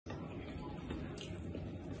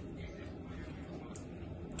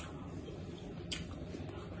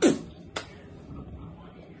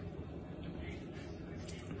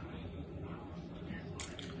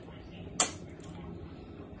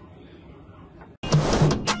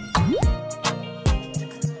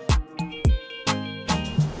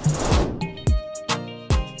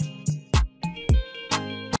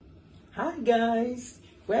guys,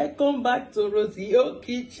 welcome back to Rosie O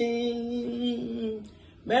Kitchen.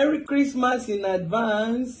 Merry Christmas in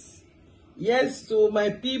advance. Yes, to my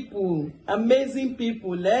people, amazing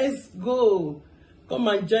people, let's go. Come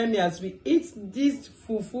and join me as we eat this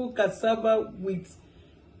fufu cassava with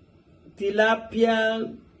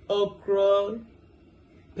tilapia, okro,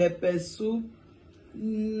 pepper soup,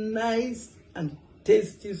 nice and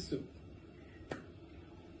tasty soup.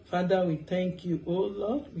 Father, we thank you, oh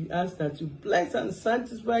Lord. We ask that you bless and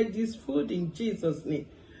sanctify this food in Jesus' name.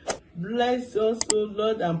 Bless us, oh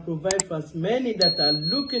Lord, and provide for as many that are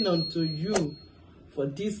looking unto you for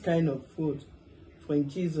this kind of food. For in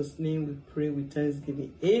Jesus' name we pray with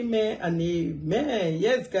thanksgiving. Amen and amen.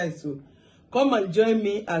 Yes, guys, so come and join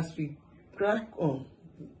me as we crack on.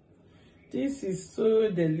 This is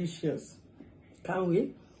so delicious. Can't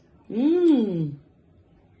we? Mmm.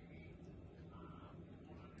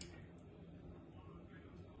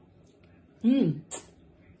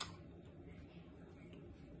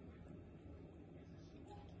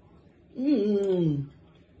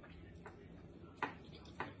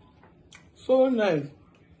 So nice.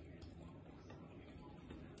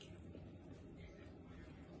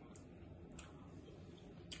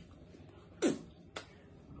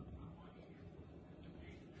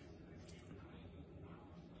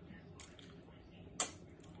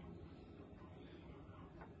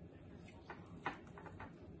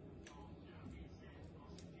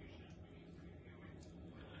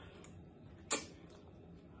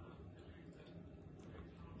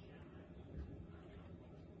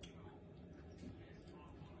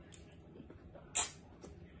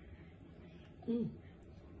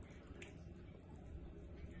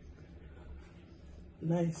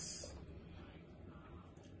 Nice.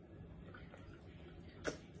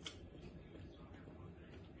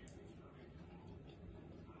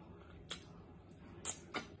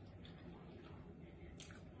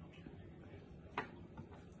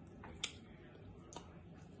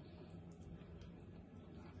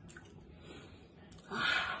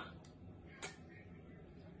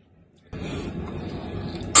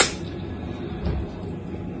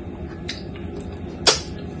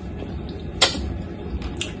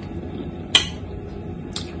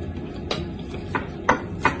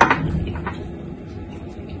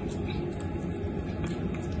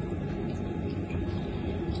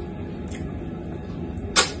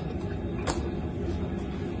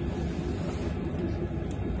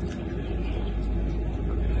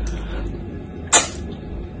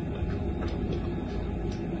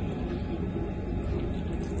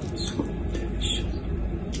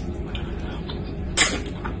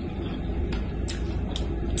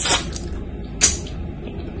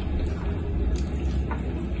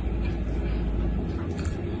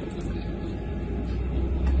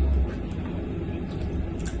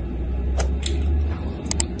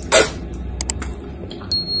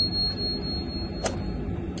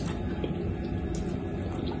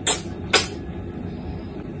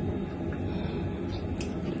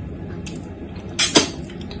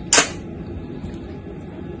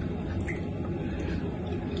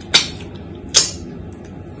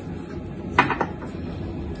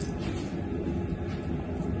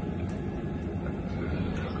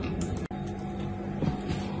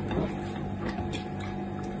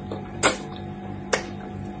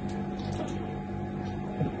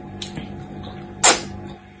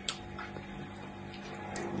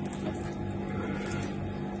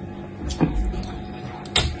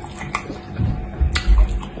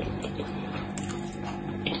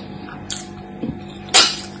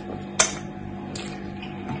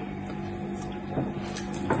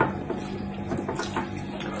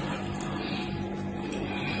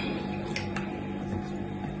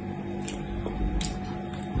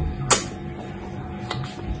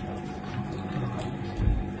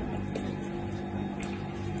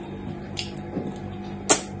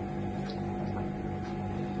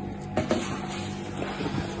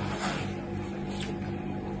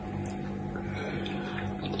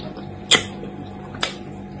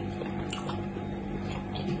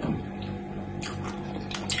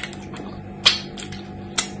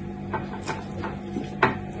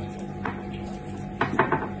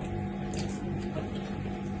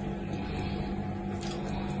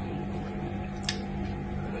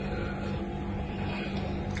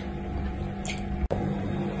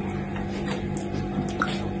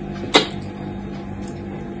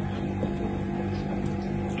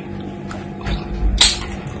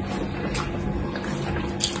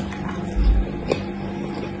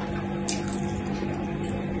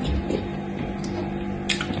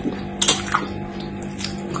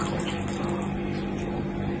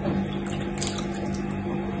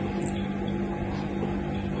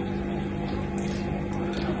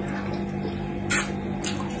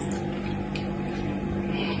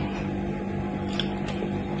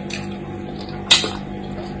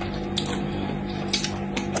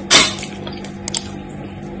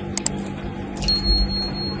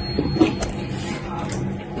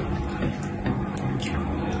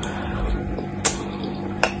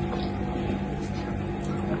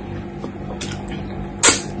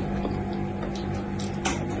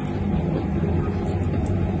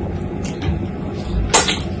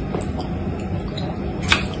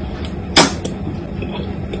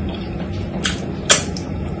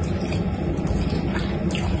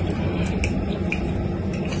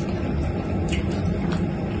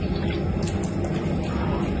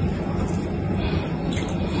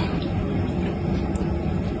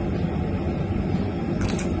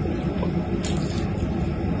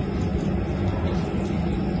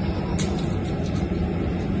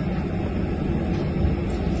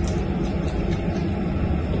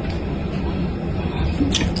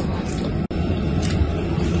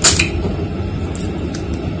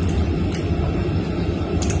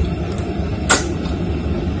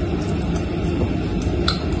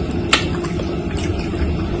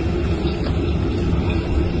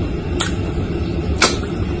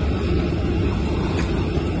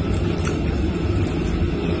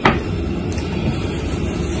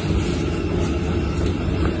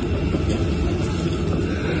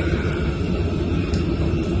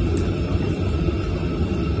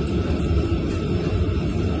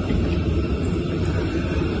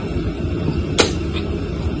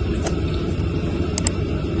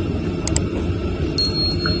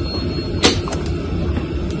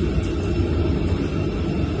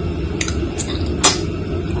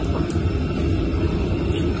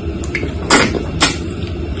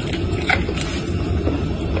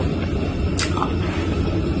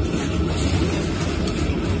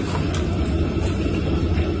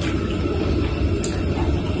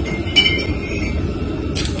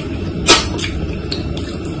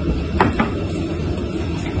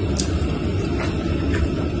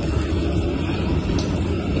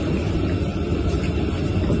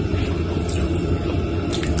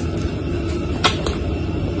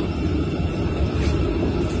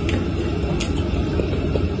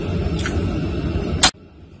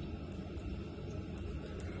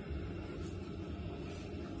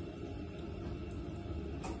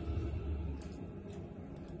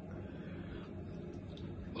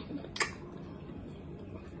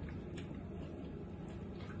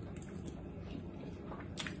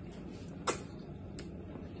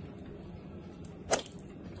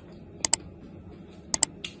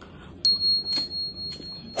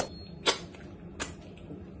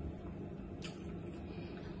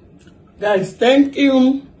 Guys, thank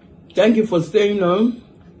you. Thank you for staying on.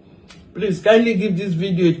 Please kindly give this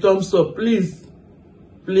video a thumbs up. Please.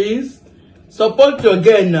 Please. Support your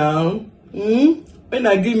girl now. When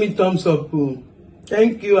I give me thumbs up.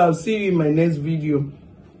 Thank you. I'll see you in my next video.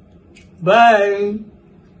 Bye.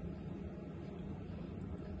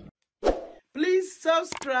 Please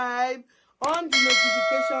subscribe on the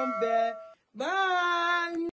notification bell. Bye.